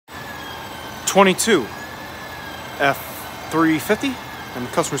F250 F350, and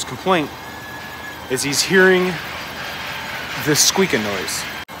the customer's complaint is he's hearing this squeaking noise.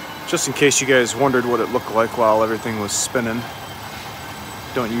 Just in case you guys wondered what it looked like while everything was spinning.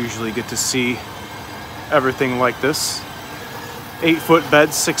 Don't usually get to see everything like this. 8-foot bed,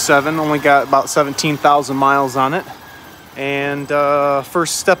 6'7", only got about 17,000 miles on it. And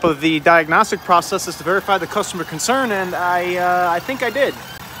first step of the diagnostic process is to verify the customer concern, and I think I did.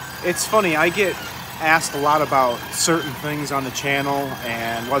 It's funny, I get asked a lot about certain things on the channel,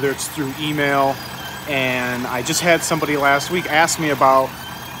 and whether it's through email, and I just had somebody last week ask me about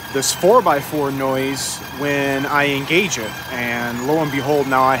this 4x4 noise when I engage it, and lo and behold,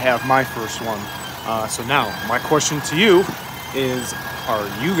 now I have my first one. So now, my question to you is, are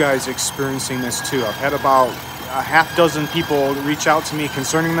you guys experiencing this too? I've had about a half dozen people reach out to me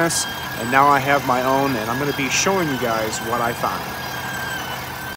concerning this, and now I have my own, and I'm going to be showing you guys what I found.